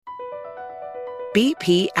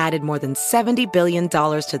BP added more than $70 billion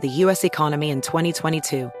to the U.S. economy in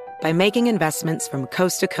 2022 by making investments from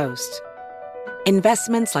coast to coast.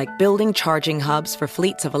 Investments like building charging hubs for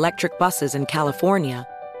fleets of electric buses in California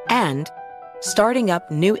and starting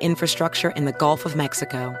up new infrastructure in the Gulf of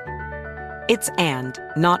Mexico. It's and,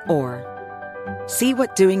 not or. See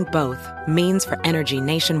what doing both means for energy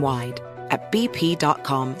nationwide at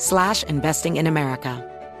bp.com/investing in America.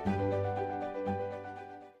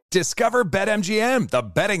 Discover BetMGM, the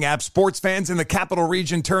betting app sports fans in the capital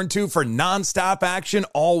region turn to for nonstop action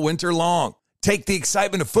all winter long. Take the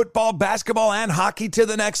excitement of football, basketball, and hockey to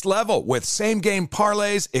the next level with same-game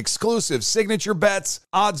parlays, exclusive signature bets,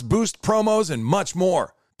 odds boost promos, and much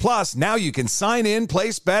more. Plus, now you can sign in,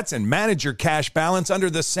 place bets, and manage your cash balance under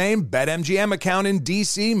the same BetMGM account in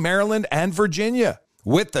D.C., Maryland, and Virginia.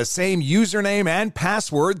 With the same username and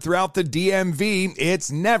password throughout the DMV,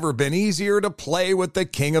 it's never been easier to play with the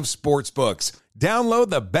king of sportsbooks. Download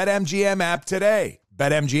the BetMGM app today.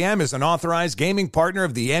 BetMGM is an authorized gaming partner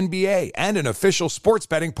of the NBA and an official sports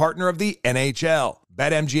betting partner of the NHL.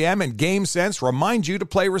 BetMGM and GameSense remind you to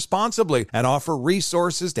play responsibly and offer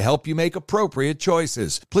resources to help you make appropriate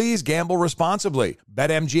choices. Please gamble responsibly.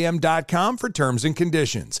 BetMGM.com for terms and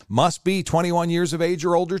conditions. Must be 21 years of age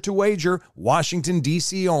or older to wager. Washington,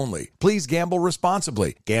 D.C. only. Please gamble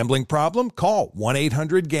responsibly. Gambling problem? Call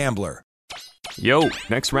 1-800-GAMBLER. Yo,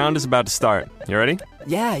 next round is about to start. You ready?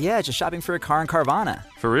 Yeah, just shopping for a car in Carvana.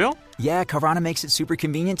 For real? Yeah, Carvana makes it super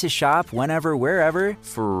convenient to shop whenever, wherever.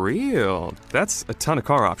 For real? That's a ton of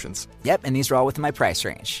car options. Yep, and these are all within my price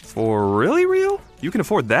range. For really real? You can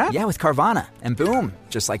afford that? Yeah, with Carvana. And boom,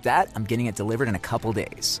 just like that, I'm getting it delivered in a couple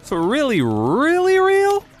days. For really, really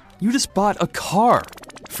real? You just bought a car.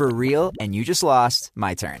 For real, and you just lost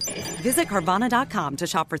my turn. Visit Carvana.com to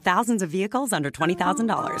shop for thousands of vehicles under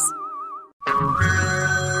 $20,000.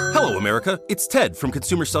 Hello, America. It's Ted from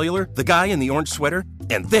Consumer Cellular, the guy in the orange sweater,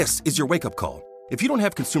 and this is your wake-up call. If you don't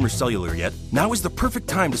have Consumer Cellular yet, now is the perfect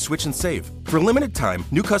time to switch and save. For a limited time,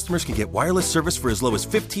 new customers can get wireless service for as low as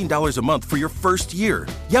 $15 a month for your first year.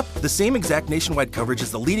 Yep, the same exact nationwide coverage as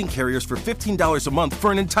the leading carriers for $15 a month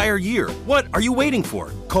for an entire year. What are you waiting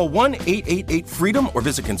for? Call 1-888-FREEDOM or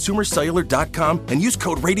visit ConsumerCellular.com and use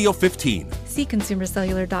code Radio15. See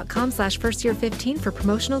ConsumerCellular.com/firstyear15 for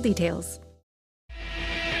promotional details.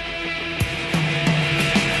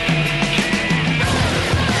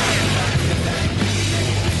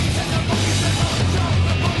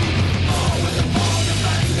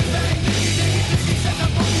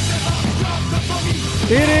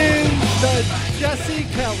 It is the Jesse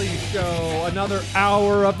Kelly Show. Another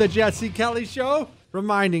hour of the Jesse Kelly Show.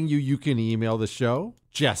 Reminding you, you can email the show,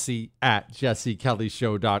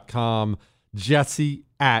 jesse@jessekellyshow.com,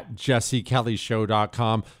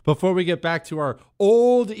 jesse@jessekellyshow.com. Before we get back to our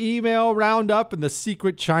old email roundup and the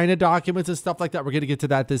secret China documents and stuff like that, we're going to get to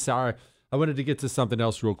that this hour. I wanted to get to something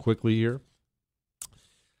else real quickly here.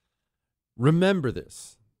 Remember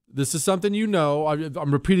this. This is something you know.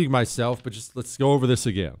 I'm repeating myself, but just let's go over this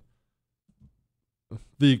again.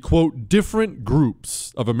 The, quote, different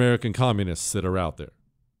groups of American communists that are out there.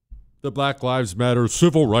 The Black Lives Matter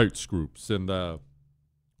civil rights groups and the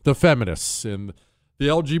feminists and the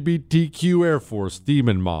LGBTQ Air Force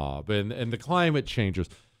demon mob and the climate changers.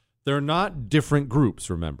 They're not different groups,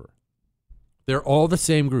 remember. They're all the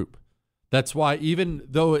same group. That's why even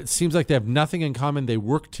though it seems like they have nothing in common, they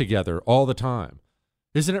work together all the time.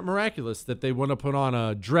 Isn't it miraculous that they want to put on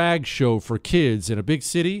a drag show for kids in a big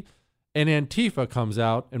city and Antifa comes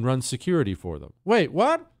out and runs security for them? Wait,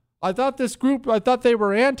 what? I thought they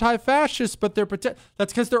were anti-fascist, but they're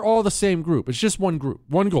that's because they're all the same group. It's just one group,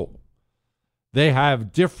 one goal. They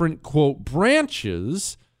have different, quote,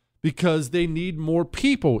 branches because they need more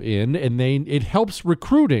people in, and it helps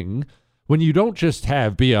recruiting when you don't just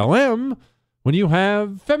have BLM. When you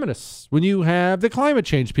have feminists, when you have the climate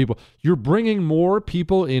change people, you're bringing more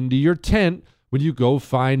people into your tent when you go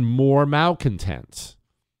find more malcontents.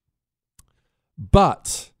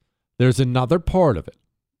 But there's another part of it,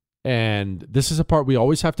 and this is a part we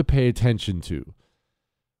always have to pay attention to.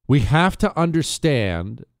 We have to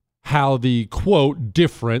understand how the, quote,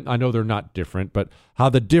 different, I know they're not different, but how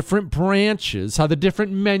the different branches, how the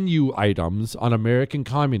different menu items on American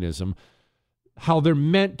communism, how they're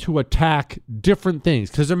meant to attack different things.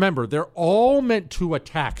 Because remember, they're all meant to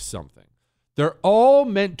attack something. They're all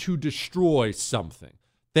meant to destroy something.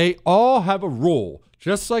 They all have a role,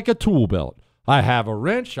 just like a tool belt. I have a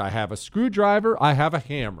wrench, I have a screwdriver, I have a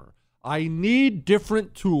hammer. I need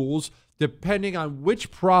different tools depending on which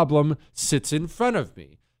problem sits in front of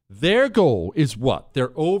me. Their goal is what?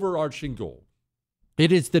 Their overarching goal.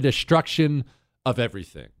 It is the destruction of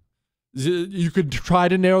everything. You could try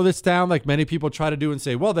to narrow this down like many people try to do and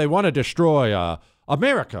say, well, they want to destroy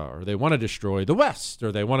America, or they want to destroy the West,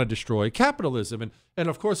 or they want to destroy capitalism. And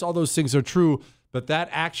of course, all those things are true. But that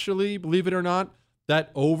actually, believe it or not,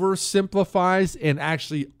 that oversimplifies and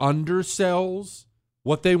actually undersells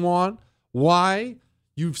what they want. Why?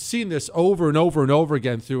 You've seen this over and over and over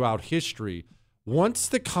again throughout history. Once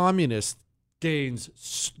the communist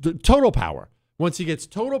gains total power, once he gets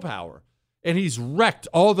total power, and he's wrecked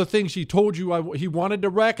all the things he told you he wanted to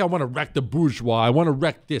wreck. I want to wreck the bourgeois. I want to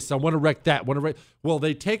wreck this. I want to wreck that. Well,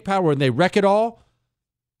 they take power and they wreck it all.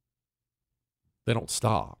 They don't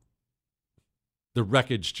stop. The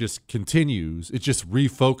wreckage just continues. It just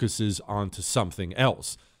refocuses onto something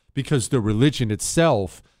else because the religion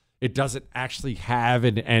itself, it doesn't actually have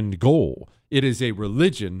an end goal. It is a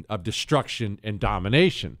religion of destruction and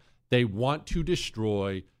domination. They want to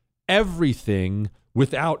destroy everything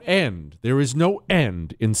without end. There is no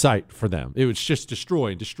end in sight for them. It was just destroy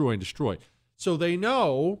and destroy and destroy. So they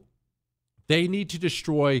know they need to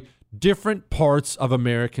destroy different parts of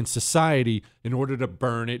American society in order to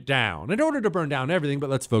burn it down. In order to burn down everything, but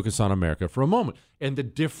let's focus on America for a moment. And the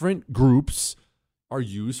different groups are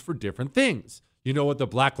used for different things. You know what the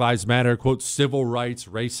Black Lives Matter, quote, civil rights,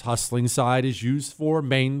 race hustling side is used for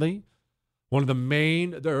mainly? One of the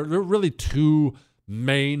main, there are really two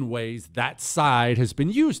main ways that side has been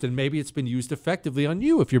used, and maybe it's been used effectively on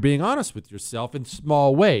you if you're being honest with yourself in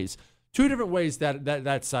small ways. Two different ways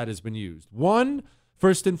that side has been used. One,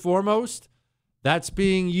 first and foremost, that's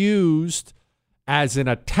being used as an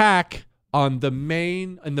attack on the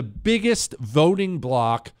main and the biggest voting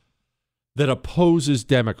bloc that opposes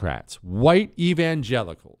Democrats, white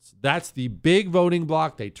evangelicals. That's the big voting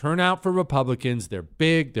bloc. They turn out for Republicans. They're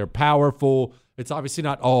big. They're powerful. It's obviously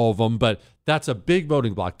not all of them, but that's a big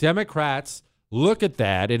voting bloc. Democrats look at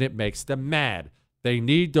that, and it makes them mad. They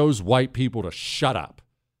need those white people to shut up.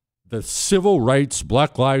 The civil rights,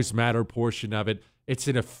 Black Lives Matter portion of it, it's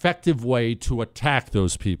an effective way to attack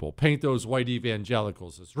those people, paint those white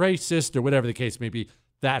evangelicals as racist or whatever the case may be.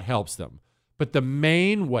 That helps them. But the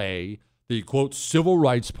main way, the, quote, civil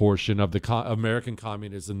rights portion of the American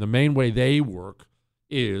communism, the main way they work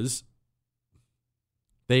is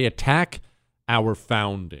they attack our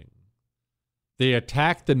founding. They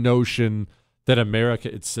attack the notion that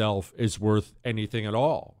America itself is worth anything at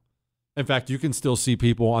all. In fact, you can still see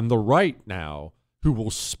people on the right now who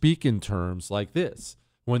will speak in terms like this.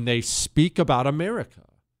 When they speak about America,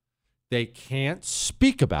 they can't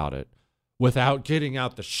speak about it without getting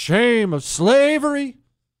out the shame of slavery,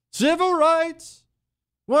 civil rights,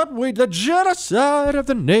 the genocide of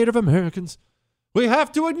the Native Americans. We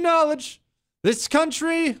have to acknowledge this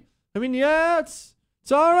country. I mean, yeah, it's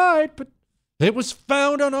all right, but it was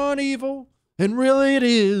founded on evil, and really it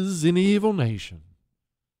is an evil nation.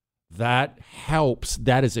 That helps.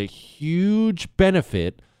 That is a huge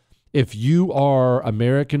benefit if you are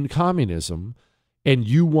American communism and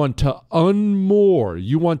you want to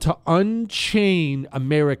unchain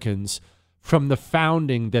Americans from the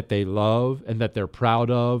founding that they love and that they're proud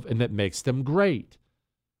of and that makes them great.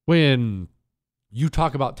 When you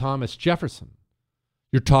talk about Thomas Jefferson,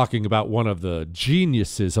 you're talking about one of the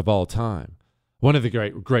geniuses of all time, one of the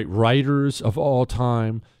great writers of all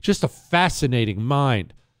time, just a fascinating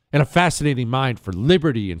mind. And a fascinating mind for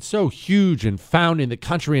liberty, and so huge and founding the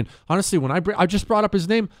country. And honestly, when I just brought up his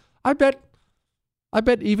name, I bet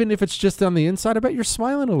even if it's just on the inside, I bet you're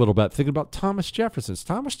smiling a little bit thinking about Thomas Jefferson. It's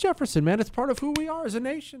Thomas Jefferson, man. It's part of who we are as a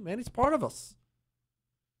nation, man. It's part of us.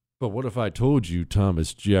 But what if I told you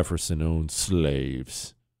Thomas Jefferson owned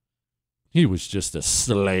slaves? He was just a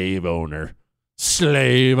slave owner.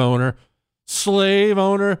 Slave owner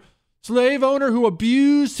who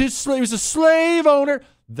abused his slaves. He was a slave owner.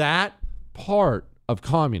 That part of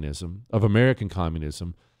communism, of American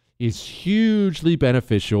communism, is hugely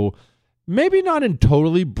beneficial. Maybe not in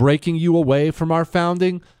totally breaking you away from our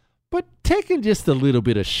founding, but taking just a little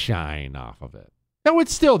bit of shine off of it. Now,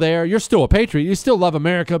 it's still there. You're still a patriot. You still love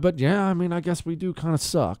America, but yeah, I mean, I guess we do kind of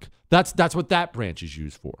suck. That's what that branch is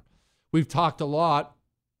used for. We've talked a lot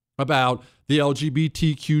about the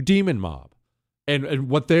LGBTQ demon mob and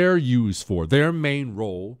what they're used for. Their main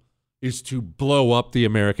role is to blow up the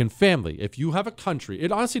American family. If you have a country,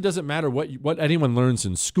 it honestly doesn't matter what anyone learns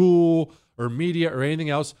in school or media or anything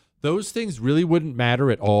else. Those things really wouldn't matter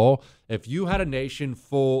at all if you had a nation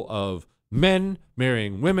full of men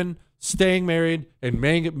marrying women, staying married, and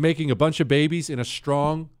making a bunch of babies in a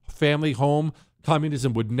strong family home.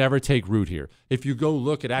 Communism would never take root here. If you go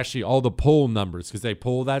look at actually all the poll numbers, because they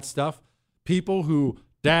poll that stuff, people who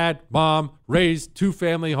dad, mom, raised two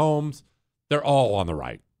family homes, they're all on the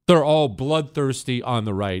right. They're all bloodthirsty on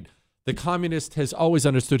the right. The communist has always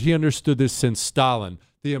understood. He understood this since Stalin.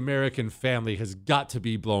 The American family has got to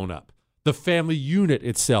be blown up. The family unit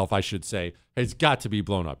itself, I should say, has got to be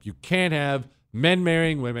blown up. You can't have men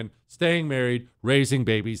marrying women, staying married, raising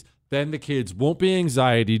babies. Then the kids won't be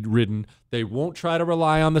anxiety-ridden. They won't try to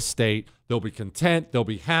rely on the state. They'll be content. They'll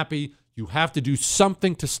be happy. You have to do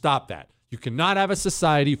something to stop that. You cannot have a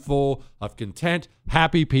society full of content,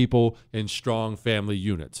 happy people in strong family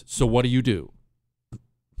units. So what do?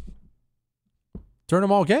 Turn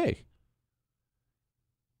them all gay.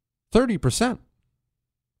 30%.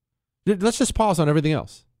 Let's just pause on everything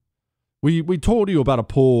else. We told you about a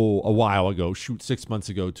poll a while ago, 6 months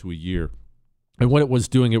ago to a year. And what it was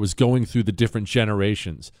doing, it was going through the different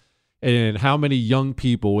generations and how many young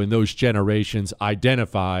people in those generations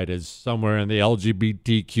identified as somewhere in the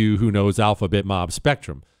LGBTQ, who knows, alphabet mob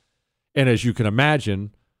spectrum. And as you can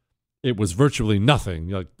imagine, it was virtually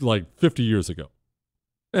nothing like 50 years ago.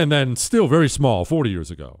 And then still very small 40 years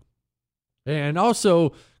ago. And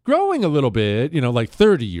also growing a little bit, like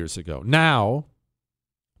 30 years ago. Now,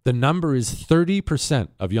 the number is 30%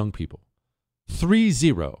 of young people.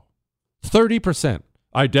 30%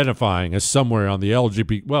 identifying as somewhere on the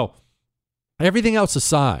LGBT. Well, everything else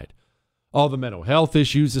aside, all the mental health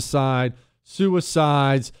issues aside,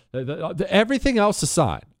 suicides, everything else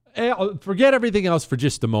aside, forget everything else for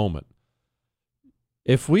just a moment.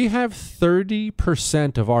 If we have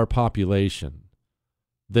 30% of our population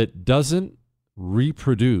that doesn't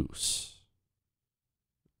reproduce,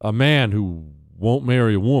 a man who won't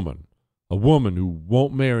marry a woman who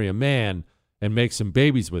won't marry a man and make some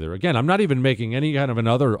babies with her. Again, I'm not even making any kind of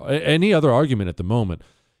any other argument at the moment.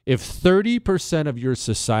 If 30% of your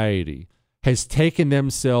society has taken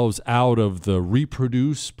themselves out of the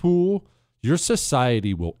reproduce pool, your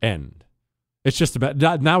society will end. It's just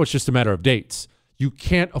now it's just a matter of dates. You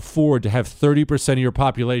can't afford to have 30% of your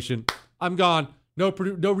population, I'm gone, no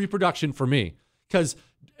reproduction for me. Because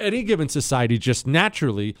any given society, just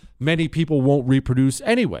naturally, many people won't reproduce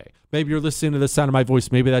anyway. Maybe you're listening to the sound of my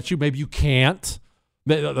voice. Maybe that's you. Maybe you can't.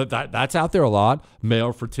 That's out there a lot.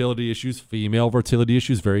 Male fertility issues, female fertility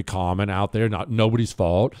issues, very common out there. Not nobody's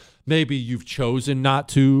fault. Maybe you've chosen not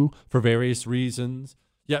to for various reasons.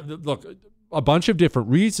 Yeah, look, a bunch of different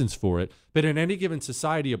reasons for it. But in any given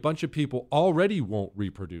society, a bunch of people already won't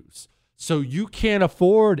reproduce. So you can't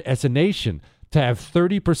afford as a nation to have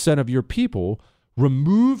 30% of your people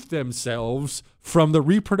remove themselves from the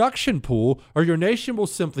reproduction pool, or your nation will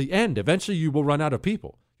simply end. Eventually, you will run out of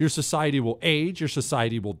people. Your society will age, your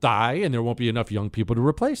society will die, and there won't be enough young people to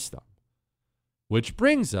replace them. Which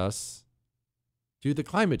brings us to the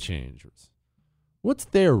climate changers. What's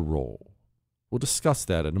their role? We'll discuss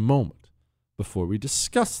that in a moment. Before we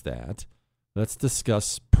discuss that, let's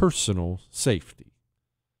discuss personal safety.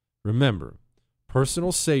 Remember,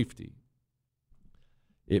 personal safety,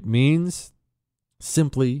 it means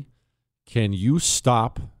simply, can you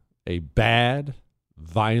stop a bad,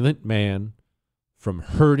 violent man from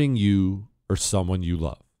hurting you or someone you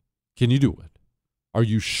love? Can you do it? Are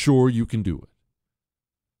you sure you can do it?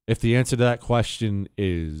 If the answer to that question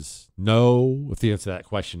is no, if the answer to that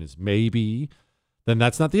question is maybe, then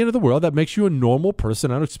that's not the end of the world. That makes you a normal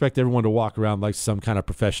person. I don't expect everyone to walk around like some kind of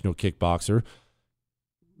professional kickboxer.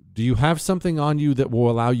 Do you have something on you that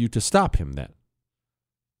will allow you to stop him then?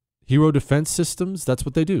 Hero defense systems, that's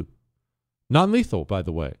what they do. Non-lethal, by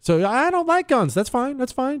the way. So I don't like guns. That's fine.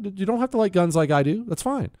 That's fine. You don't have to like guns like I do. That's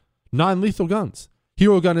fine. Non-lethal guns.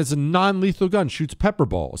 Hero gun is a non-lethal gun. Shoots pepper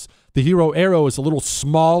balls. The Hero Arrow is a little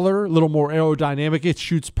smaller, a little more aerodynamic. It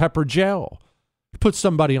shoots pepper gel. Put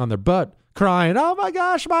somebody on their butt crying, oh my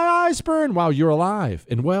gosh, my eyes burn, while you're alive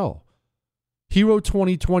and well.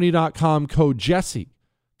 Hero2020.com code Jesse.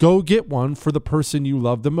 Go get one for the person you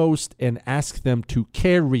love the most and ask them to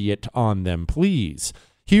carry it on them, please.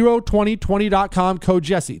 Hero2020.com code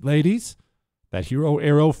Jesse. Ladies, that Hero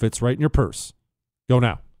Arrow fits right in your purse. Go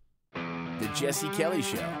now. The Jesse Kelly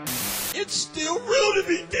Show. It's still real to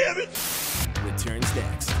me, damn it! Returns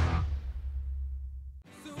next.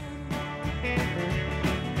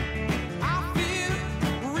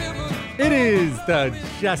 It is the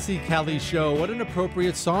Jesse Kelly Show. What an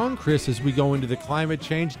appropriate song, Chris, as we go into the climate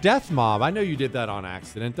change death mob. I know you did that on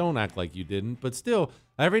accident. Don't act like you didn't. But still,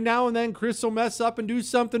 every now and then, Chris will mess up and do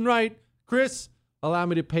something right. Chris, allow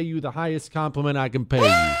me to pay you the highest compliment I can pay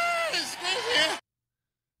you.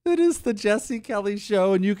 It is the Jesse Kelly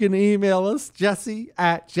Show, and you can email us,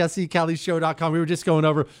 jesse@jessekellyshow.com. We were just going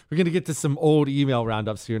over, we're going to get to some old email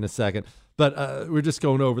roundups here in a second, but we're just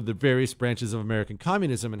going over the various branches of American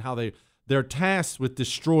communism and how they're tasked with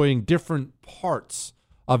destroying different parts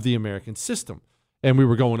of the American system. And we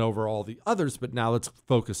were going over all the others, but now let's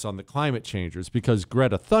focus on the climate changers, because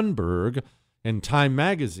Greta Thunberg and Time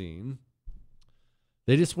Magazine,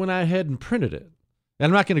 they just went ahead and printed it. And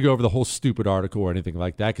I'm not going to go over the whole stupid article or anything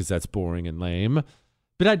like that, because that's boring and lame.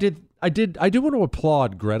 But I do want to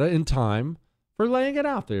applaud Greta and Time for laying it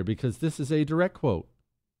out there, because this is a direct quote.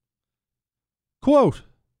 Quote,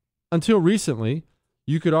 until recently,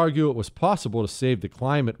 you could argue it was possible to save the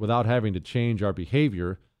climate without having to change our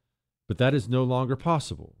behavior, but that is no longer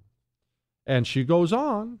possible. And she goes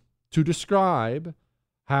on to describe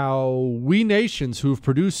how we nations who have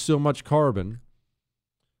produced so much carbon,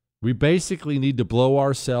 we basically need to blow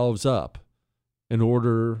ourselves up in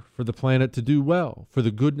order for the planet to do well, for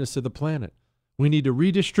the goodness of the planet. We need to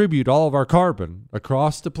redistribute all of our carbon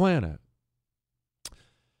across the planet.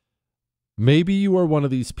 Maybe you are one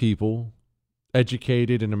of these people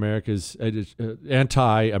educated in America's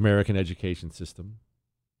anti-American education system.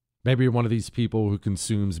 Maybe you're one of these people who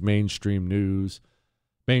consumes mainstream news,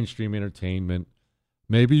 mainstream entertainment.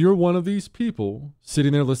 Maybe you're one of these people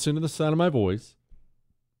sitting there listening to the sound of my voice.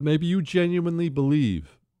 Maybe you genuinely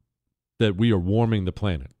believe that we are warming the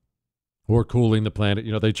planet or cooling the planet.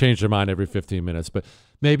 You know, they change their mind every 15 minutes, but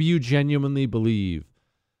maybe you genuinely believe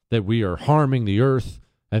that we are harming the earth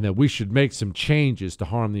and that we should make some changes to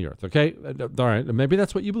harm the earth, okay? All right, maybe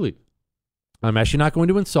that's what you believe. I'm actually not going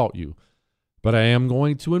to insult you, but I am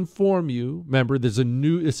going to inform you. Remember, this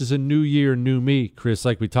is a new year, new me, Chris,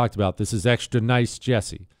 like we talked about. This is extra nice,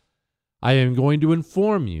 Jesse. I am going to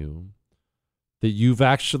inform you that you've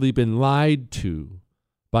actually been lied to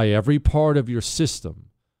by every part of your system,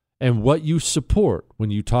 and what you support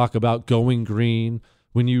when you talk about going green,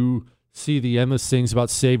 when you see the endless things about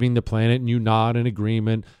saving the planet and you nod in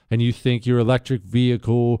agreement and you think your electric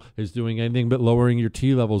vehicle is doing anything but lowering your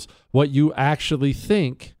T levels. What you actually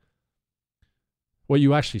think, what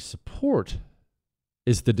you actually support,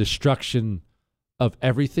 is the destruction of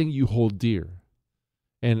everything you hold dear.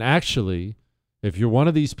 And actually, if you're one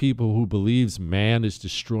of these people who believes man is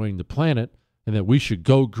destroying the planet and that we should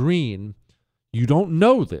go green, you don't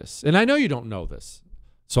know this. And I know you don't know this.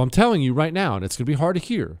 So I'm telling you right now, and it's going to be hard to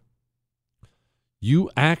hear.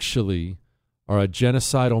 You actually are a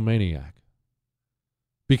genocidal maniac.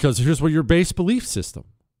 Because here's what your base belief system,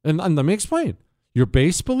 and let me explain. Your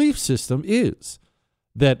base belief system is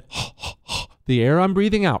that the air I'm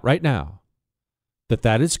breathing out right now,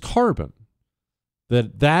 that is carbon,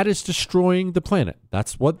 that is destroying the planet.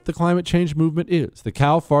 That's what the climate change movement is. The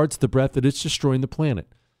cow farts the breath that it's destroying the planet.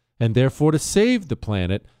 And therefore, to save the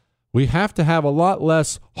planet, we have to have a lot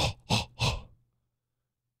less.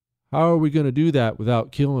 How are we going to do that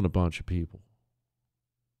without killing a bunch of people?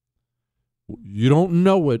 You don't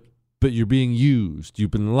know it, but you're being used.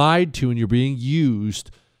 You've been lied to, and you're being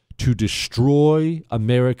used to destroy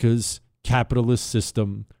America's capitalist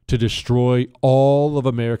system, to destroy all of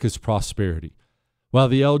America's prosperity. While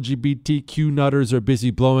the LGBTQ nutters are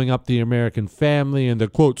busy blowing up the American family, and the,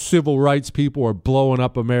 quote, civil rights people are blowing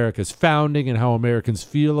up America's founding and how Americans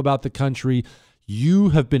feel about the country, you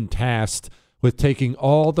have been tasked with taking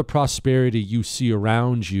all the prosperity you see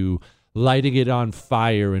around you, lighting it on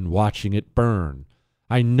fire and watching it burn.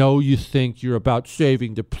 I know you think you're about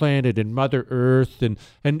saving the planet and Mother Earth,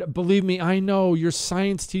 and believe me, I know your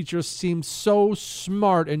science teacher seemed so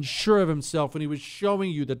smart and sure of himself when he was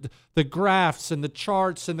showing you the graphs and the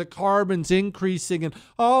charts and the carbon's increasing, and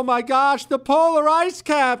oh my gosh, the polar ice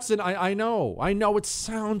caps, and I know it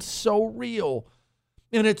sounds so real,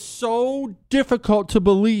 and it's so difficult to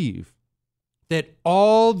believe that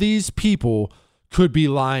all these people could be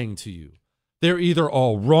lying to you. They're either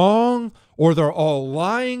all wrong or they're all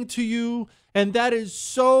lying to you, and that is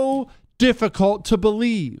so difficult to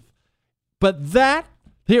believe. But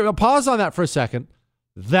here, I'll pause on that for a second.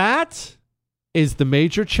 That is the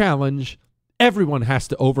major challenge everyone has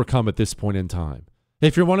to overcome at this point in time.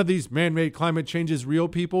 If you're one of these man-made climate change is real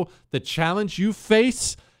people, the challenge you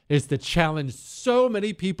face is the challenge so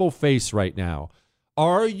many people face right now.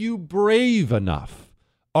 Are you brave enough?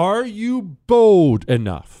 Are you bold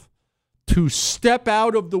enough to step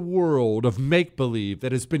out of the world of make-believe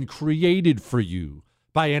that has been created for you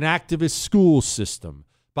by an activist school system,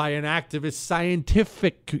 by an activist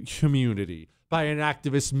scientific community, by an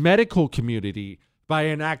activist medical community, by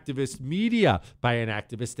an activist media, by an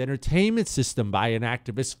activist entertainment system, by an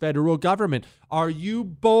activist federal government? Are you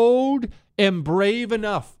bold and brave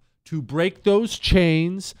enough to break those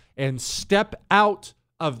chains and step out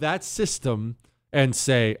of that system and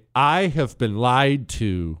say, I have been lied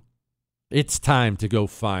to. It's time to go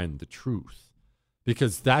find the truth?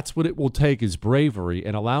 Because that's what it will take, is bravery.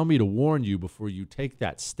 And allow me to warn you before you take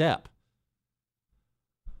that step.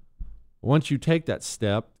 Once you take that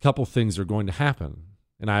step, a couple things are going to happen.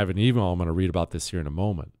 And I have an email, I'm going to read about this here in a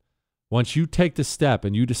moment. Once you take the step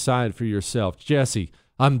and you decide for yourself, Jesse,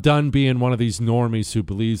 I'm done being one of these normies who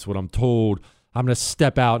believes what I'm told. I'm going to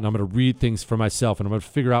step out and I'm going to read things for myself and I'm going to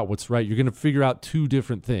figure out what's right. You're going to figure out two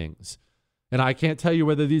different things. And I can't tell you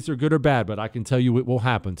whether these are good or bad, but I can tell you it will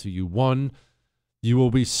happen to you. One, you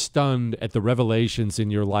will be stunned at the revelations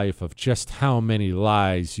in your life of just how many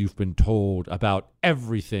lies you've been told about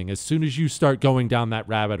everything. As soon as you start going down that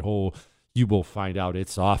rabbit hole, you will find out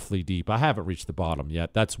it's awfully deep. I haven't reached the bottom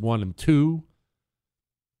yet. That's one. And two,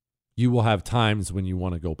 you will have times when you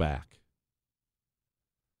want to go back.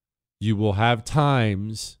 You will have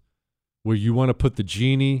times where you want to put the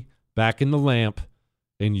genie back in the lamp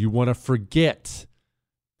and you want to forget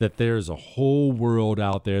that there's a whole world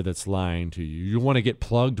out there that's lying to you. You want to get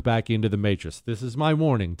plugged back into the matrix. This is my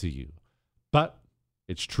warning to you. But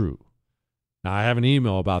it's true. Now, I have an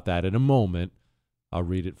email about that in a moment. I'll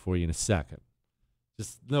read it for you in a second.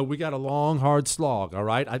 Just know we got a long, hard slog, all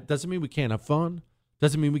right? Doesn't mean we can't have fun.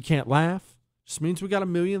 Doesn't mean we can't laugh. Just means we got a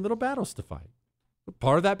million little battles to fight. But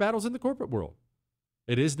part of that battle's in the corporate world.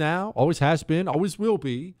 It is now, always has been, always will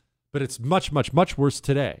be, but it's much, much, much worse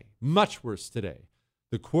today. Much worse today.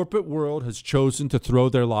 The corporate world has chosen to throw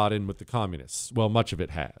their lot in with the communists. Well, much of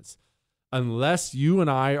it has. Unless you and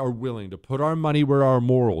I are willing to put our money where our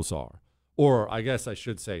morals are, or I guess I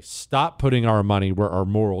should say, stop putting our money where our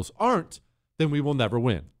morals aren't, then we will never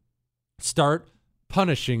win. Start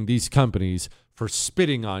punishing these companies for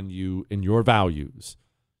spitting on you and your values.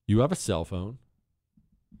 You have a cell phone.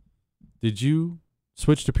 Did you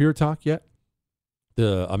switch to Pure Talk yet?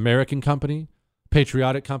 The American company,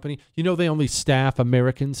 patriotic company. You know they only staff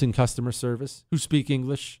Americans in customer service who speak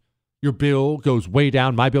English. Your bill goes way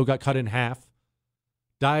down. My bill got cut in half.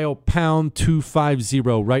 Dial pound 250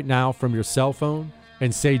 right now from your cell phone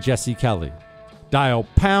and say Jesse Kelly. Dial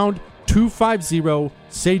pound 250,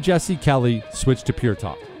 say Jesse Kelly, switch to Pure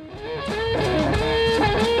Talk.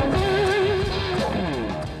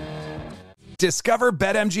 Discover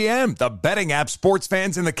BetMGM, the betting app sports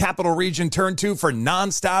fans in the capital region turn to for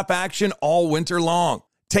nonstop action all winter long.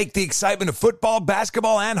 Take the excitement of football,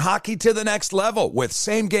 basketball, and hockey to the next level with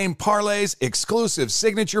same-game parlays, exclusive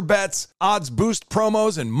signature bets, odds boost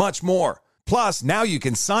promos, and much more. Plus, now you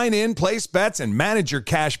can sign in, place bets, and manage your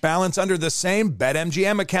cash balance under the same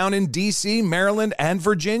BetMGM account in D.C., Maryland, and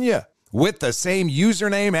Virginia. With the same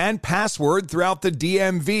username and password throughout the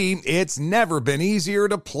DMV, it's never been easier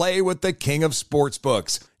to play with the king of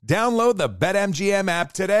sportsbooks. Download the BetMGM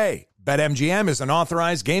app today. BetMGM is an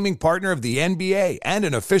authorized gaming partner of the NBA and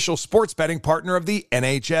an official sports betting partner of the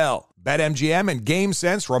NHL. BetMGM and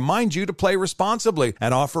GameSense remind you to play responsibly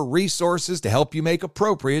and offer resources to help you make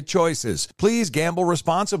appropriate choices. Please gamble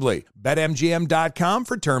responsibly. BetMGM.com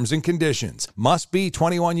for terms and conditions. Must be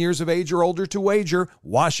 21 years of age or older to wager.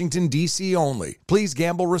 Washington, D.C. only. Please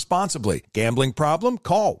gamble responsibly. Gambling problem?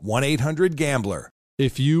 Call 1-800-GAMBLER.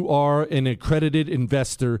 If you are an accredited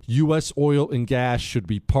investor, U.S. oil and gas should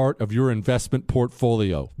be part of your investment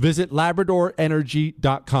portfolio. Visit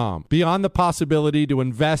LabradorEnergy.com. Beyond the possibility to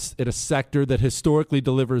invest in a sector that historically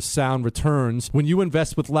delivers sound returns, when you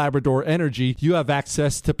invest with Labrador Energy, you have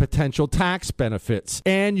access to potential tax benefits,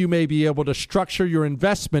 and you may be able to structure your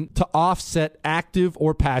investment to offset active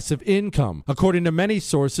or passive income. According to many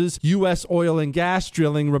sources, U.S. oil and gas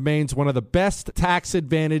drilling remains one of the best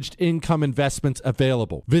tax-advantaged income investments available.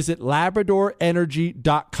 Visit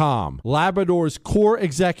LabradorEnergy.com. Labrador's core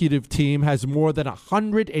executive team has more than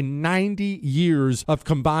 190 years of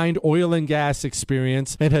combined oil and gas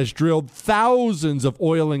experience and has drilled thousands of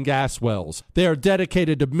oil and gas wells. They are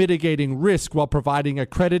dedicated to mitigating risk while providing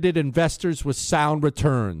accredited investors with sound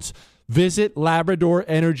returns. Visit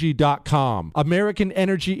LabradorEnergy.com. American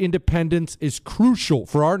energy independence is crucial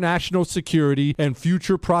for our national security and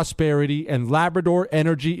future prosperity, and Labrador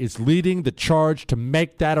Energy is leading the charge to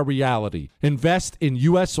make that a reality. Invest in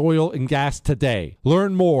U.S. oil and gas today.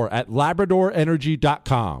 Learn more at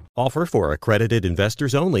LabradorEnergy.com. Offer for accredited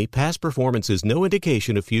investors only. Past performance is no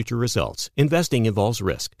indication of future results. Investing involves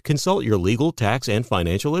risk. Consult your legal, tax, and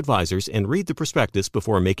financial advisors and read the prospectus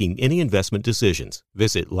before making any investment decisions.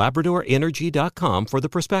 Visit LabradorEnergy.com for the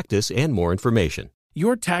prospectus and more information.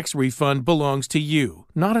 Your tax refund belongs to you,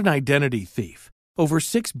 not an identity thief. Over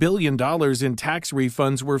 $6 billion in tax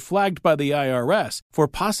refunds were flagged by the IRS for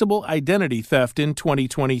possible identity theft in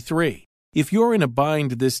 2023. If you're in a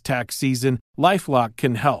bind this tax season, LifeLock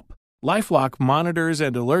can help. LifeLock monitors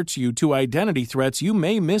and alerts you to identity threats you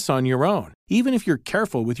may miss on your own, even if you're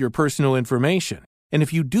careful with your personal information. And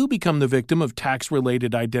if you do become the victim of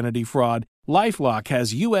tax-related identity fraud, LifeLock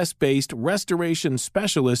has U.S.-based restoration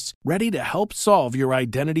specialists ready to help solve your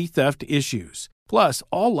identity theft issues. Plus,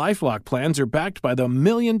 all LifeLock plans are backed by the $1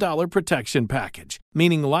 Million Protection Package,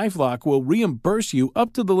 meaning LifeLock will reimburse you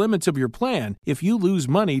up to the limits of your plan if you lose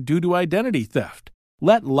money due to identity theft.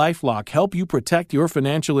 Let LifeLock help you protect your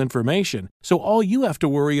financial information, so all you have to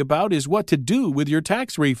worry about is what to do with your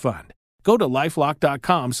tax refund. Go to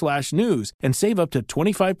LifeLock.com/news and save up to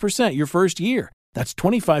 25% your first year. That's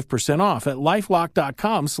 25% off at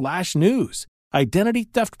LifeLock.com/news. Identity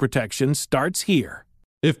theft protection starts here.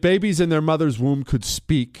 If babies in their mother's womb could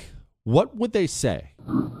speak, what would they say?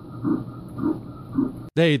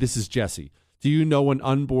 Hey, this is Jesse. Do you know an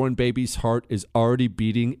unborn baby's heart is already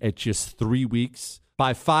beating at just 3 weeks?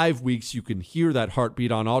 By 5 weeks, you can hear that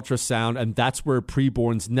heartbeat on ultrasound, and that's where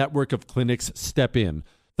Preborn's network of clinics step in.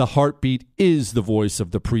 The heartbeat is the voice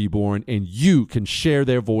of the preborn, and you can share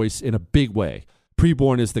their voice in a big way.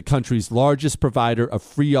 Preborn is the country's largest provider of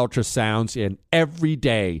free ultrasounds, and every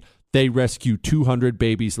day they rescue 200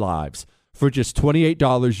 babies' lives. For just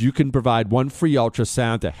 $28, you can provide one free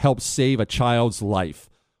ultrasound to help save a child's life.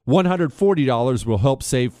 $140 will help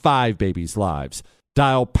save 5 babies' lives.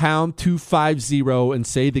 Dial pound 250 and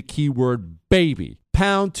say the keyword baby.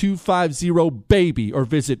 Pound 250 baby, or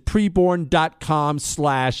visit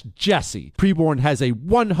preborn.com/Jesse. Preborn has a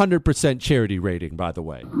 100% charity rating, by the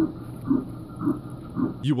way.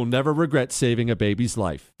 You will never regret saving a baby's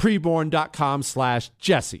life.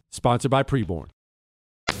 Preborn.com/Jesse. Sponsored by Preborn.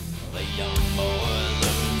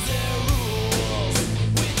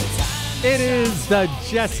 It is the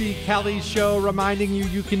Jesse Kelly Show, reminding you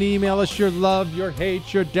you can email us your love, your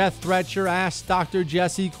hate, your death threats, your Ask Dr.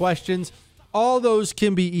 Jesse questions. All those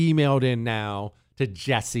can be emailed in now to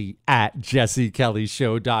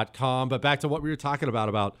jesse@jessekellyshow.com. But back to what we were talking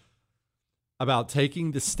about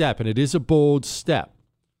taking the step, and it is a bold step,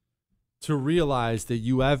 to realize that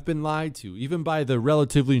you have been lied to, even by the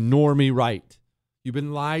relatively normie right. You've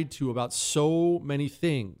been lied to about so many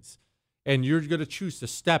things. And you're going to choose to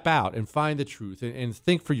step out and find the truth and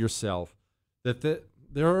think for yourself that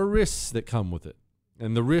there are risks that come with it.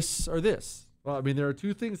 And the risks are this. Well, I mean, there are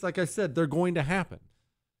two things, like I said, they're going to happen.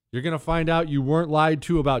 You're going to find out you weren't lied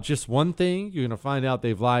to about just one thing. You're going to find out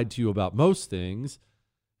they've lied to you about most things.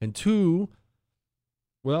 And two,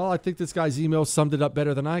 well, I think this guy's email summed it up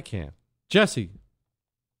better than I can. Jesse,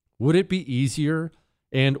 would it be easier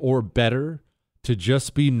and or better to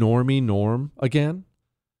just be normie norm again?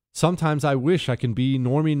 Sometimes I wish I can be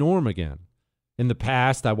normie norm again. In the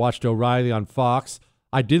past, I watched O'Reilly on Fox.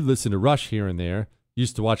 I did listen to Rush here and there.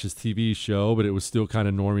 Used to watch his TV show, but it was still kind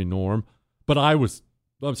of normie norm. But I was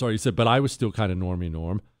still kind of normie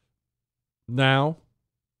norm. Now,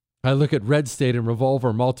 I look at Red State and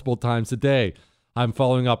Revolver multiple times a day. I'm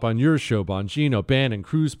following up on your show, Bongino, Ban, and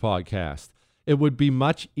Cruz podcast. It would be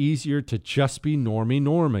much easier to just be normie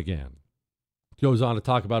norm again. Goes on to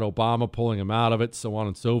talk about Obama pulling him out of it, so on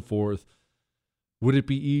and so forth. Would it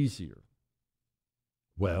be easier?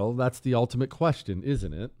 Well, that's the ultimate question,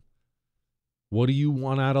 isn't it? What do you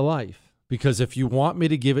want out of life? Because if you want me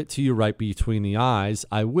to give it to you right between the eyes,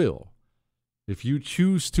 I will. If you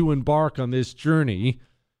choose to embark on this journey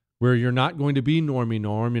where you're not going to be normie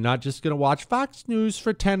norm, you're not just going to watch Fox News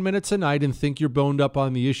for 10 minutes a night and think you're boned up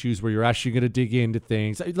on the issues, where you're actually going to dig into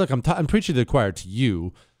things. Look, I'm preaching to the choir to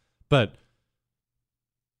you, but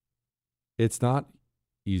it's not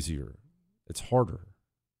easier. It's harder.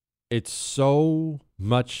 It's so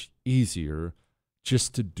much easier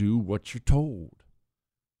just to do what you're told.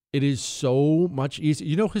 It is so much easier.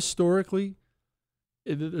 You know, historically,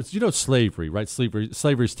 slavery, right?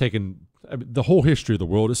 Slavery's taken, the whole history of the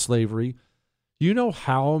world is slavery. You know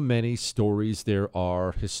how many stories there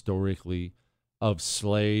are historically of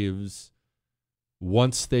slaves,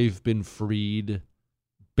 once they've been freed,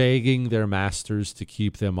 begging their masters to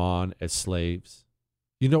keep them on as slaves?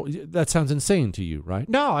 You know, that sounds insane to you, right?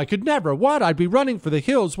 No, I could never. What? I'd be running for the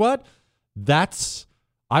hills. What? That's,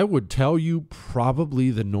 I would tell you,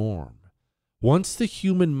 probably the norm. Once the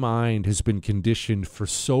human mind has been conditioned for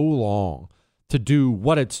so long to do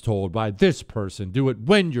what it's told by this person, do it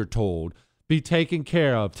when you're told, be taken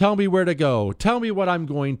care of, tell me where to go, tell me what I'm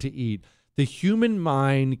going to eat, the human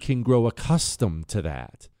mind can grow accustomed to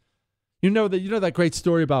that. You know that great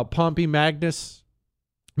story about Pompey Magnus?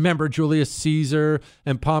 Remember, Julius Caesar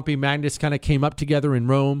and Pompey Magnus kind of came up together in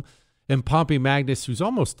Rome. And Pompey Magnus, who's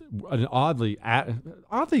almost an oddly,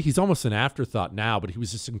 he's almost an afterthought now, but he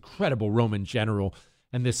was this incredible Roman general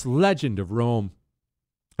and this legend of Rome.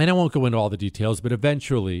 And I won't go into all the details, but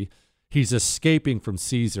eventually he's escaping from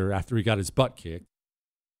Caesar after he got his butt kicked.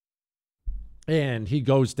 And he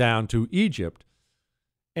goes down to Egypt.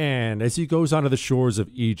 And as he goes onto the shores of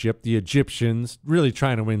Egypt, the Egyptians, really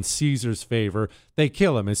trying to win Caesar's favor, they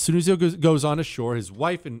kill him. As soon as he goes on shore, his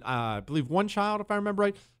wife and I believe one child, if I remember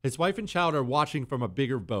right, his wife and child are watching from a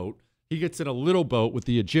bigger boat. He gets in a little boat with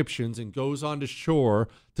the Egyptians and goes on to shore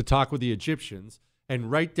to talk with the Egyptians. And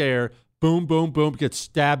right there, boom, boom, boom, gets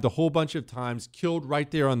stabbed a whole bunch of times, killed right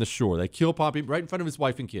there on the shore. They kill Pompey right in front of his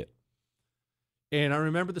wife and kid. And I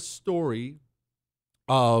remember the story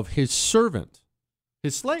of his servant,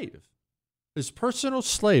 his slave, his personal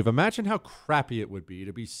slave. Imagine how crappy it would be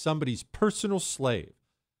to be somebody's personal slave.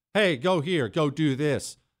 Hey, go here, go do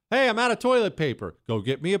this. Hey, I'm out of toilet paper. Go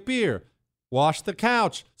get me a beer. Wash the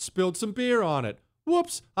couch. Spilled some beer on it.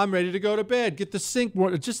 Whoops, I'm ready to go to bed. Get the sink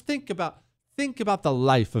water. Just think about the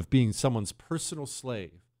life of being someone's personal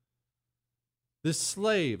slave. This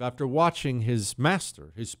slave, after watching his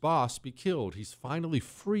master, his boss, be killed, he's finally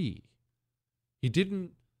free. He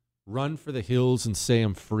didn't run for the hills and say,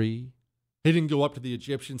 I'm free. He didn't go up to the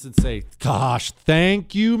Egyptians and say, gosh,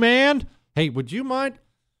 thank you, man. Hey, would you mind?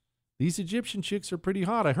 These Egyptian chicks are pretty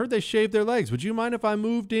hot. I heard they shaved their legs. Would you mind if I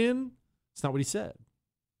moved in? It's not what he said.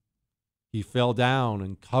 He fell down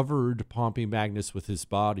and covered Pompey Magnus with his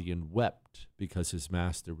body and wept because his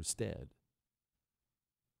master was dead.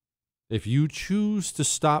 If you choose to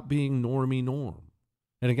stop being normie norm,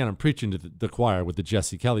 and again, I'm preaching to the choir with the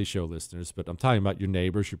Jesse Kelly Show listeners, but I'm talking about your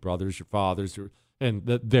neighbors, your brothers, your fathers, and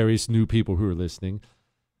the various new people who are listening.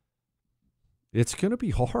 It's going to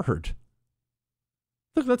be hard.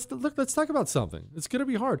 Let's talk about something. It's going to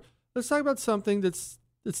be hard. Let's talk about something that's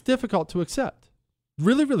difficult to accept.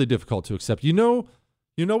 Really, really difficult to accept. You know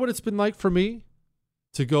what it's been like for me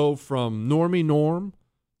to go from normie norm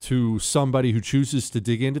to somebody who chooses to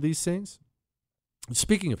dig into these things?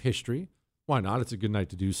 Speaking of history, why not? It's a good night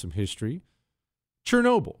to do some history.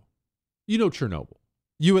 Chernobyl. You know Chernobyl.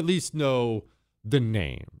 You at least know the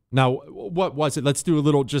name. Now, what was it? Let's do a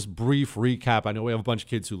little just brief recap. I know we have a bunch of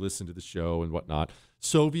kids who listen to the show and whatnot.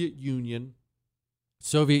 Soviet Union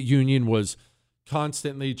was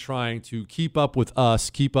constantly trying to keep up with us,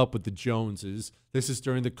 keep up with the Joneses. This is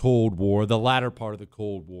during the Cold War, the latter part of the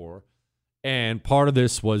Cold War. And part of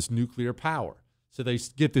this was nuclear power. So they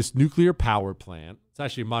get this nuclear power plant. It's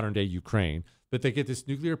actually modern-day Ukraine. But they get this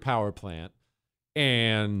nuclear power plant.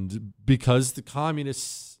 And because the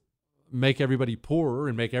communists make everybody poorer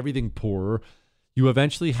and make everything poorer, you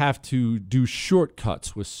eventually have to do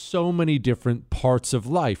shortcuts with so many different parts of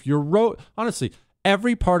life. Honestly,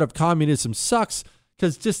 every part of communism sucks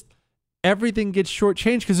because just everything gets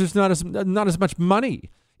shortchanged because there's not as much money.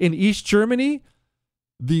 In East Germany,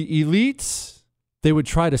 the elites, they would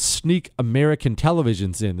try to sneak American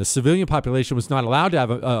televisions in. The civilian population was not allowed to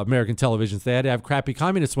have American televisions. They had to have crappy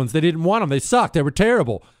communist ones. They didn't want them. They sucked. They were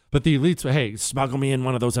terrible. But the elites were, hey, smuggle me in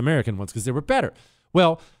one of those American ones because they were better.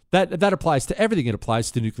 Well, that applies to everything. It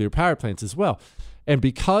applies to nuclear power plants as well. And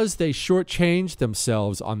because they shortchanged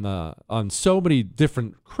themselves on so many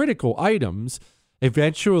different critical items,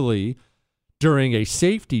 eventually, during a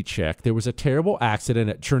safety check, there was a terrible accident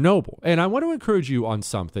at Chernobyl. And I want to encourage you on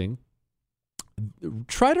something.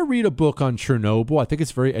 Try to read a book on Chernobyl. I think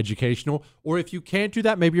it's very educational. Or if you can't do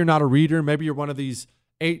that, maybe you're not a reader. Maybe you're one of these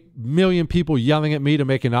 8 million people yelling at me to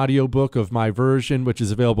make an audiobook of my version, which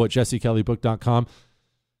is available at jessekellybook.com.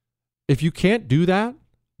 If you can't do that,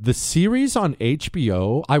 the series on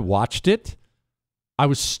HBO, I watched it. I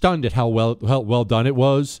was stunned at how well done it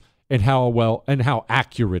was and how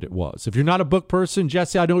accurate it was. If you're not a book person,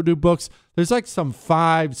 Jesse, I don't do books. There's like some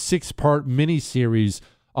 5-6 part miniseries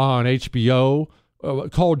on HBO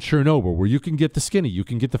called Chernobyl, where you can get the skinny, you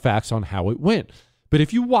can get the facts on how it went. But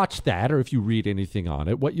if you watch that or if you read anything on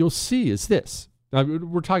it, what you'll see is this. Now,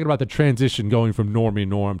 we're talking about the transition going from normie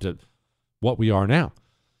norm to what we are now.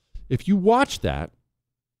 If you watch that,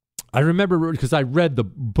 I remember because I read the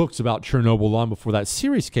books about Chernobyl long before that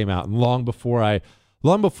series came out and long before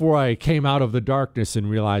I came out of the darkness and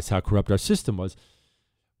realized how corrupt our system was.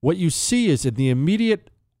 What you see is in the immediate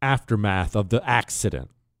aftermath of the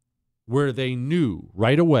accident, where they knew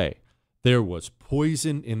right away there was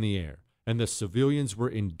poison in the air and the civilians were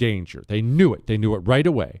in danger. They knew it. They knew it right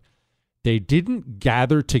away. They didn't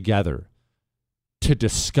gather together to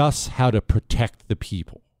discuss how to protect the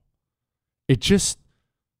people. It just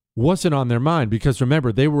wasn't on their mind because,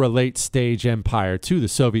 remember, they were a late-stage empire, too. The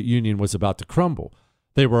Soviet Union was about to crumble.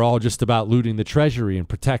 They were all just about looting the treasury and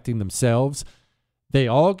protecting themselves. They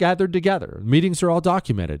all gathered together. Meetings are all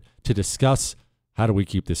documented to discuss, how do we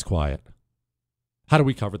keep this quiet? How do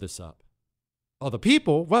we cover this up? Oh, the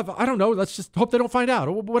people? Well, I don't know. Let's just hope they don't find out.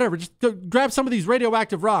 Or whatever. Just go grab some of these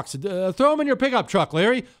radioactive rocks. Throw them in your pickup truck,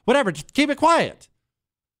 Larry. Whatever. Just keep it quiet.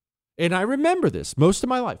 And I remember this most of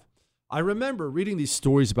my life. I remember reading these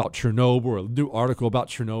stories about Chernobyl or a new article about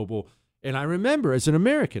Chernobyl. And I remember as an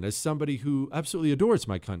American, as somebody who absolutely adores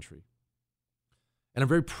my country, and I'm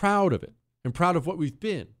very proud of it and proud of what we've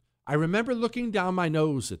been. I remember looking down my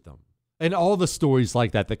nose at them and all the stories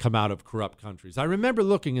like that come out of corrupt countries. I remember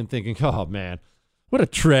looking and thinking, oh, man, what a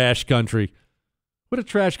trash country. What a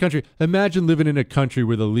trash country. Imagine living in a country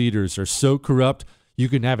where the leaders are so corrupt, you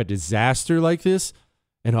can have a disaster like this,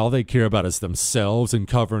 and all they care about is themselves and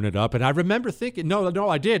covering it up. And I remember thinking, no,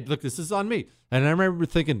 I did. Look, this is on me. And I remember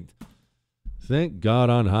thinking, thank God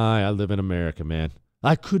on high I live in America, man.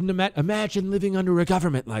 I couldn't imagine living under a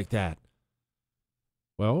government like that.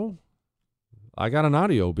 Well, I got an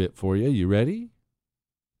audio bit for you. You ready?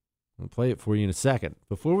 I'll play it for you in a second.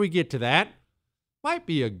 Before we get to that, might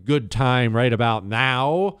be a good time right about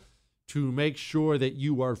now to make sure that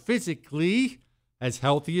you are physically as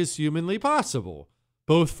healthy as humanly possible,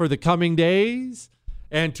 both for the coming days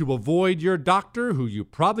and to avoid your doctor, who you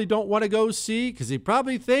probably don't want to go see because he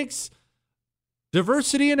probably thinks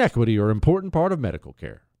diversity and equity are an important part of medical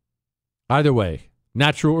care. Either way,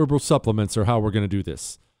 natural herbal supplements are how we're going to do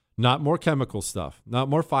this. Not more chemical stuff, not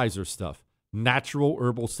more Pfizer stuff. Natural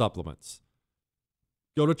herbal supplements.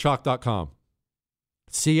 Go to chalk.com.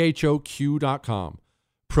 CHOQ.com.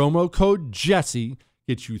 Promo code Jesse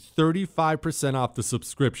gets you 35% off the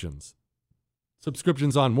subscriptions.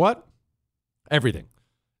 Subscriptions on what? Everything.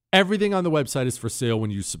 Everything on the website is for sale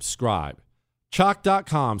when you subscribe.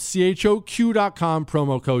 Chalk.com, CHOQ.com,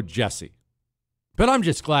 promo code Jesse. But I'm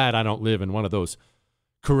just glad I don't live in one of those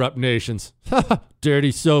corrupt nations.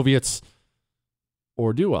 Dirty Soviets.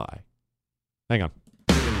 Or do I? Hang on.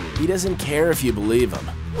 He doesn't care if you believe him,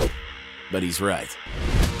 but he's right.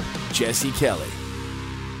 Jesse Kelly.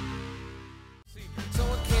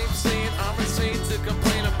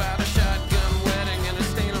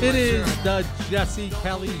 It is the Jesse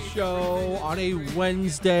Kelly Show on a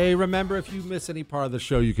Wednesday. Remember, if you miss any part of the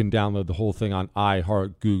show, you can download the whole thing on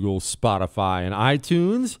iHeart, Google, Spotify, and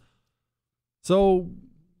iTunes. So,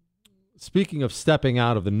 speaking of stepping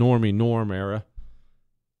out of the normie norm era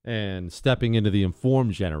and stepping into the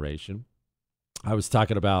informed generation, I was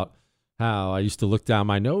talking about how I used to look down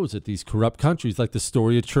my nose at these corrupt countries. Like the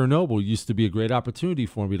story of Chernobyl used to be a great opportunity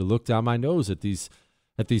for me to look down my nose at these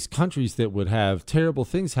countries that would have terrible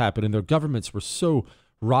things happen, and their governments were so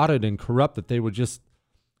rotted and corrupt that they would just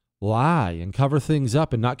lie and cover things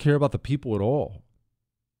up and not care about the people at all.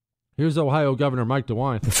 Here's Ohio Governor Mike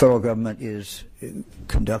DeWine. The federal government is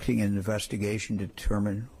conducting an investigation to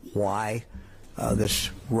determine why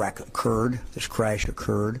this wreck occurred, this crash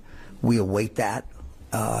occurred. We await that,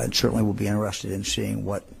 and certainly we'll be interested in seeing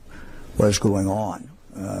what was going on.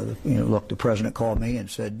 Look, the president called me and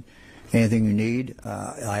said, anything you need.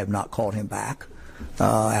 I have not called him back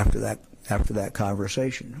after that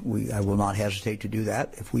conversation. I will not hesitate to do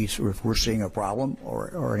that if we're seeing a problem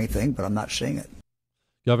or anything, but I'm not seeing it.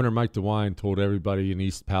 Governor Mike DeWine told everybody in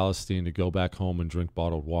East Palestine to go back home and drink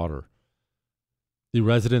bottled water. The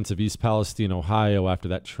residents of East Palestine, Ohio, after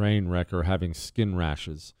that train wreck are having skin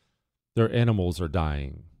rashes. Their animals are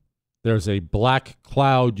dying. There's a black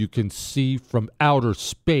cloud you can see from outer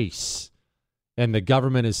space. And the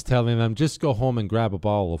government is telling them, just go home and grab a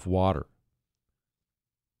bottle of water.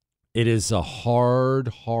 It is a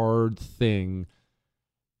hard thing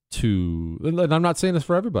to, and I'm not saying this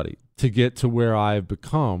for everybody, to get to where I've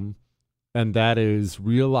become, and that is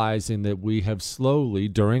realizing that we have slowly,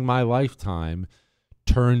 during my lifetime,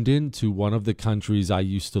 turned into one of the countries I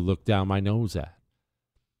used to look down my nose at.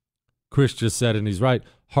 Chris just said, and he's right,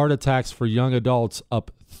 heart attacks for young adults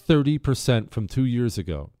up 30% from 2 years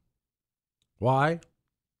ago. Why?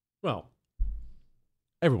 Well,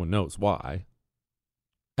 everyone knows why.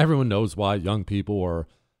 Everyone knows why young people are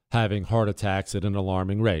having heart attacks at an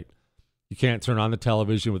alarming rate. You can't turn on the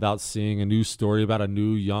television without seeing a news story about a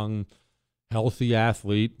new, young, healthy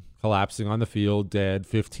athlete collapsing on the field, dead,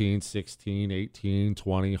 15, 16, 18,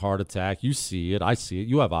 20, heart attack. You see it. I see it.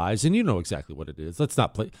 You have eyes, and you know exactly what it is. Let's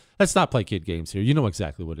not play kid games here. You know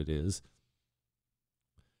exactly what it is.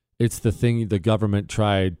 It's the thing the government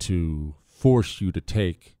tried to force you to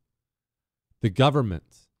take. The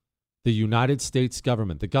government, the United States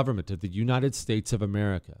government, the government of the United States of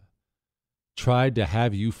America tried to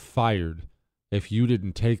have you fired if you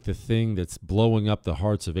didn't take the thing that's blowing up the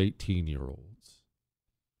hearts of 18-year-olds.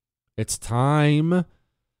 It's time.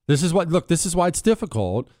 This is why it's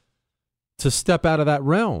difficult to step out of that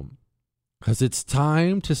realm, because it's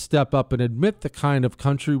time to step up and admit the kind of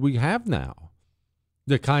country we have now.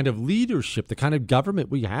 the kind of leadership, the kind of government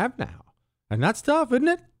we have now. And that's tough, isn't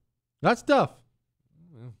it? That's tough.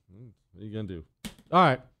 Well, what are you going to do? All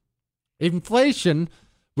right. Inflation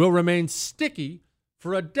will remain sticky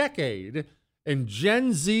for a decade, and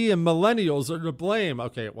Gen Z and millennials are to blame.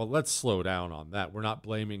 Okay, well, let's slow down on that. We're not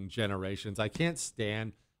blaming generations. I can't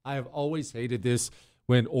stand, I have always hated this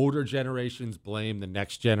when older generations blame the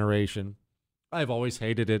next generation. I've always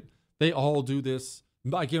hated it. They all do this.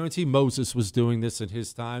 I guarantee Moses was doing this in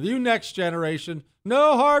his time. You next generation,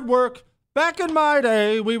 no hard work. Back in my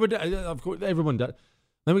day, we would, of course, everyone does.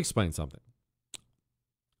 Let me explain something.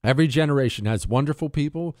 Every generation has wonderful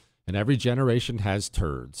people, and every generation has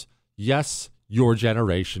turds. Yes, your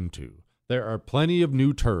generation too. There are plenty of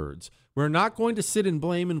new turds. We're not going to sit and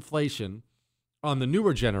blame inflation on the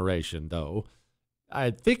newer generation, though. I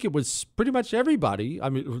think it was pretty much everybody. I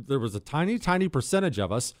mean, there was a tiny, tiny percentage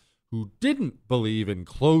of us who didn't believe in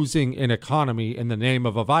closing an economy in the name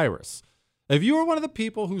of a virus. If you were one of the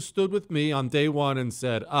people who stood with me on day one and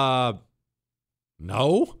said,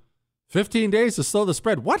 no, 15 days to slow the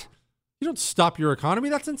spread. What? You don't stop your economy?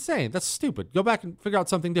 That's insane. That's stupid. Go back and figure out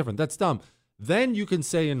something different. That's dumb. Then you can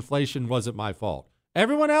say inflation wasn't my fault.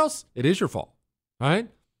 Everyone else, it is your fault. All right?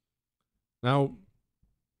 Now,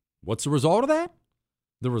 what's the result of that?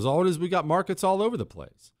 The result is we got markets all over the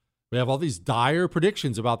place. We have all these dire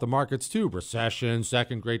predictions about the markets too. Recession,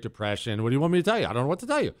 second Great Depression. What do you want me to tell you? I don't know what to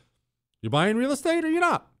tell you. You buying real estate or you're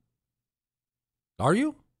not? Are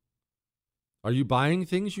you? Are you buying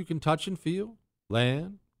things you can touch and feel?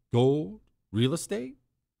 Land, gold, real estate?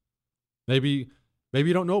 Maybe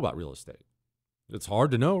you don't know about real estate. It's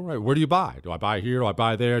hard to know, right? Where do you buy? Do I buy here? Do I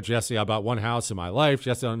buy there? Jesse, I bought one house in my life.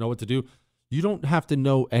 Jesse, I don't know what to do. You don't have to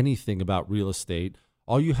know anything about real estate.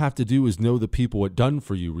 All you have to do is know the people at Done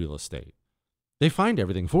For You Real Estate. They find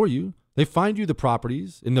everything for you. They find you the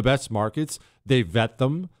properties in the best markets. They vet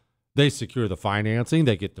them. They secure the financing.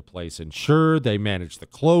 They get the place insured. They manage the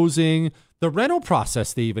closing. The rental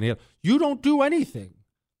process they even have. You don't do anything.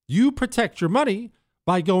 You protect your money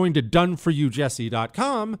by going to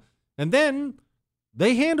doneforyoujesse.com, and then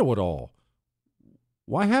they handle it all.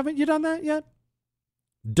 Why haven't you done that yet?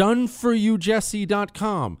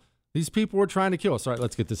 Doneforyoujesse.com. These people were trying to kill us. All right,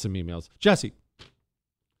 let's get to some emails. Jesse,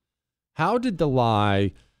 how did the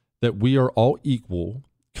lie that we are all equal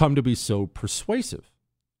come to be so persuasive?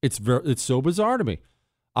 It's so bizarre to me.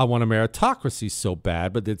 I want a meritocracy so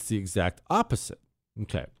bad, but it's the exact opposite.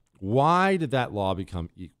 Okay, why did that law become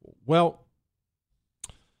equal? Well,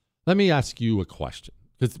 let me ask you a question.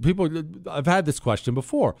 Because I've had this question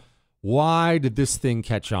before. Why did this thing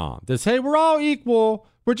catch on? This, hey, we're all equal.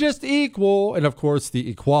 We're just equal. And of course, the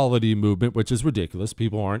equality movement, which is ridiculous.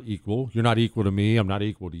 People aren't equal. You're not equal to me. I'm not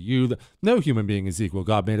equal to you. No human being is equal.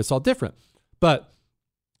 God made us all different. But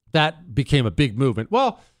that became a big movement.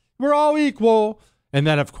 Well, we're all equal. And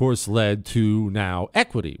that, of course, led to now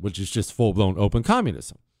equity, which is just full-blown open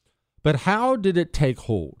communism. But how did it take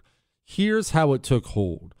hold? Here's how it took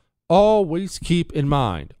hold. Always keep in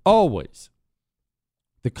mind, always,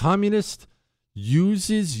 the communist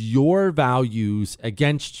uses your values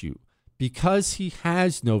against you. Because he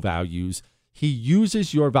has no values, he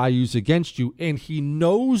uses your values against you, and he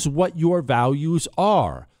knows what your values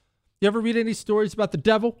are. You ever read any stories about the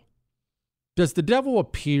devil? Does the devil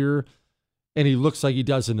appear and he looks like he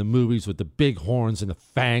does in the movies with the big horns and the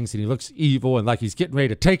fangs, and he looks evil and like he's getting ready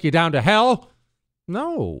to take you down to hell?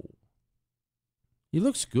 No. He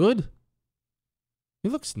looks good. He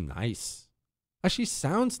looks nice. Actually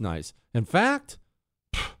sounds nice. In fact,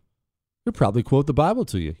 he'll probably quote the Bible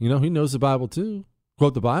to you. You know, he knows the Bible too.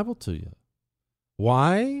 Quote the Bible to you.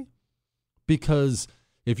 Why? Because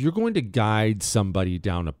if you're going to guide somebody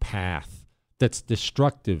down a path that's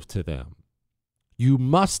destructive to them, you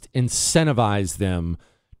must incentivize them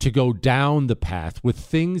to go down the path with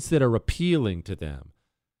things that are appealing to them.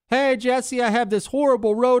 Hey, Jesse, I have this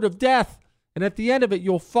horrible road of death, and at the end of it,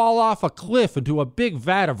 you'll fall off a cliff into a big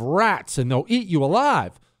vat of rats, and they'll eat you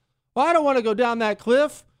alive. Well, I don't want to go down that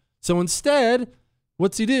cliff. So instead,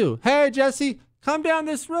 what's he do? Hey, Jesse, come down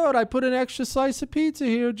this road. I put an extra slice of pizza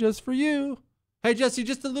here just for you. Hey, Jesse,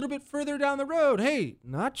 just a little bit further down the road. Hey,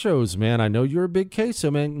 nachos, man. I know you're a big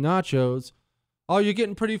queso, man. Nachos. Oh, you're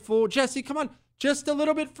getting pretty full. Jesse, come on. Just a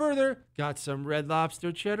little bit further. Got some Red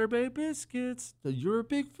Lobster Cheddar Bay biscuits. You're a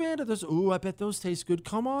big fan of those. Ooh, I bet those taste good.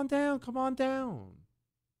 Come on down. Come on down.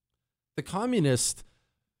 The communists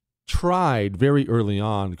tried very early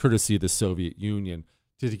on, courtesy of the Soviet Union,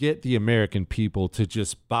 to get the American people to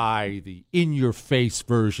just buy the in-your-face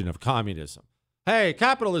version of communism. Hey,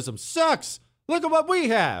 capitalism sucks. Look at what we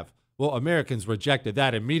have. Well, Americans rejected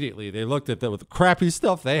that immediately. They looked at the crappy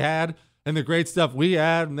stuff they had, and the great stuff we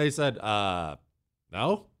had. And they said,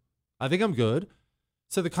 no, I think I'm good.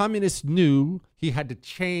 So the communists knew he had to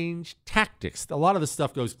change tactics. A lot of the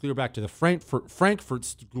stuff goes clear back to the Frankfurt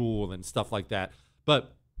School and stuff like that.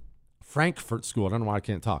 But Frankfurt School, I don't know why I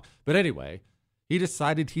can't talk. But anyway, he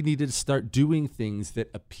decided he needed to start doing things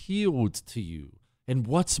that appealed to you. And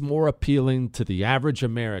what's more appealing to the average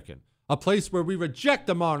American? A place where we reject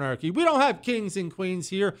the monarchy. We don't have kings and queens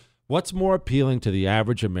here. What's more appealing to the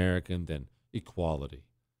average American than equality?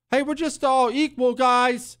 Hey, we're just all equal,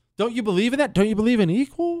 guys. Don't you believe in that? Don't you believe in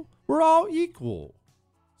equal? We're all equal.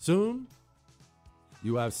 Soon,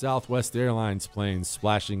 you have Southwest Airlines planes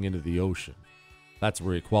splashing into the ocean. That's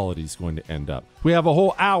where equality is going to end up. We have a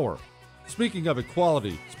whole hour. Speaking of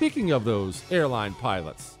equality, speaking of those airline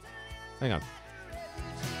pilots. Hang on.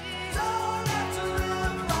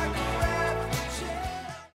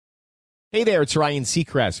 Hey there, it's Ryan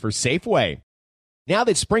Seacrest for Safeway. Now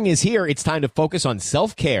that spring is here, it's time to focus on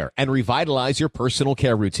self-care and revitalize your personal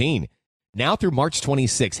care routine. Now through March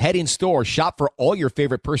 26, head in store, shop for all your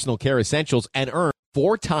favorite personal care essentials, and earn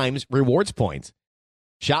 4 times rewards points.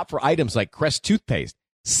 Shop for items like Crest toothpaste,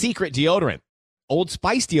 Secret deodorant, Old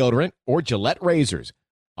Spice deodorant, or Gillette razors.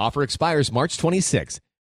 Offer expires March 26.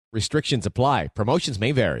 Restrictions apply. Promotions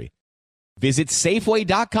may vary. Visit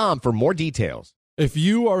Safeway.com for more details. If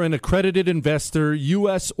you are an accredited investor,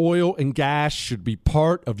 U.S. oil and gas should be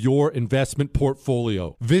part of your investment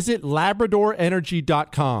portfolio. Visit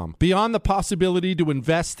LabradorEnergy.com. Beyond the possibility to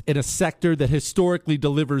invest in a sector that historically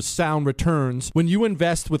delivers sound returns, when you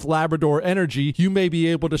invest with Labrador Energy, you may be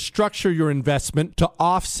able to structure your investment to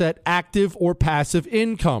offset active or passive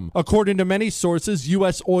income. According to many sources,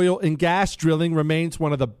 U.S. oil and gas drilling remains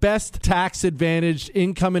one of the best tax-advantaged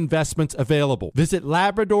income investments available. Visit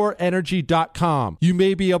LabradorEnergy.com. You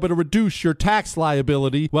may be able to reduce your tax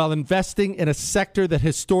liability while investing in a sector that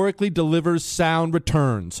historically delivers sound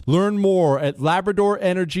returns. Learn more at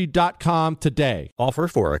LabradorEnergy.com today. Offer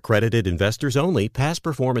for accredited investors only. Past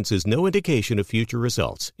performance is no indication of future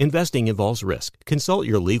results. Investing involves risk. Consult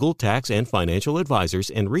your legal, tax, and financial advisors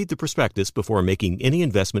and read the prospectus before making any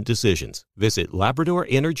investment decisions. Visit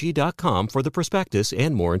LabradorEnergy.com for the prospectus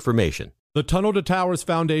and more information. The Tunnel to Towers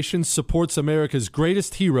Foundation supports America's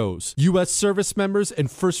greatest heroes, U.S. service members and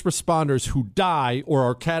first responders who die or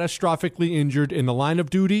are catastrophically injured in the line of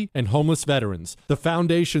duty, and homeless veterans. The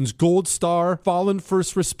foundation's Gold Star, Fallen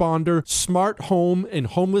First Responder, Smart Home, and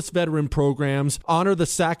Homeless Veteran programs honor the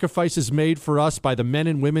sacrifices made for us by the men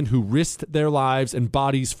and women who risked their lives and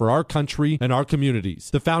bodies for our country and our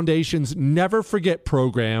communities. The foundation's Never Forget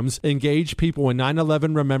programs engage people in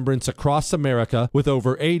 9/11 remembrance across America with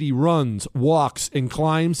over 80 runs, walks, and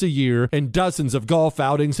climbs a year, and dozens of golf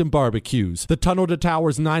outings and barbecues. The Tunnel to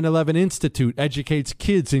Towers 9/11 Institute educates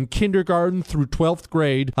kids in kindergarten through 12th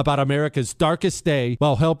grade about America's darkest day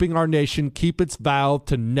while helping our nation keep its vow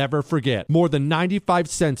to never forget. More than 95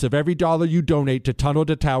 cents of every dollar you donate to Tunnel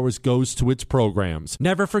to Towers goes to its programs.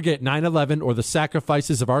 Never forget 9/11 or the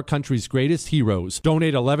sacrifices of our country's greatest heroes.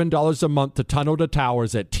 Donate $11 a month to Tunnel to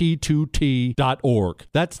Towers at T2T.org.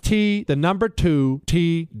 That's T2T.org.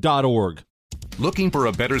 Looking for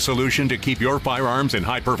a better solution to keep your firearms in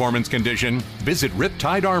high-performance condition? Visit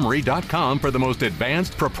RiptideArmory.com for the most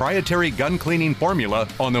advanced proprietary gun cleaning formula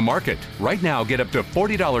on the market. Right now, get up to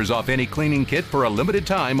 $40 off any cleaning kit for a limited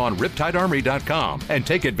time on RiptideArmory.com and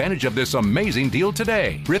take advantage of this amazing deal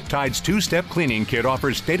today. Riptide's two-step cleaning kit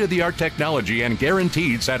offers state-of-the-art technology and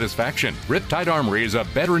guaranteed satisfaction. Riptide Armory is a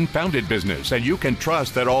veteran-founded business, and you can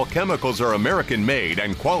trust that all chemicals are American-made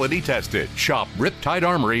and quality tested. Shop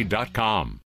RiptideArmory.com.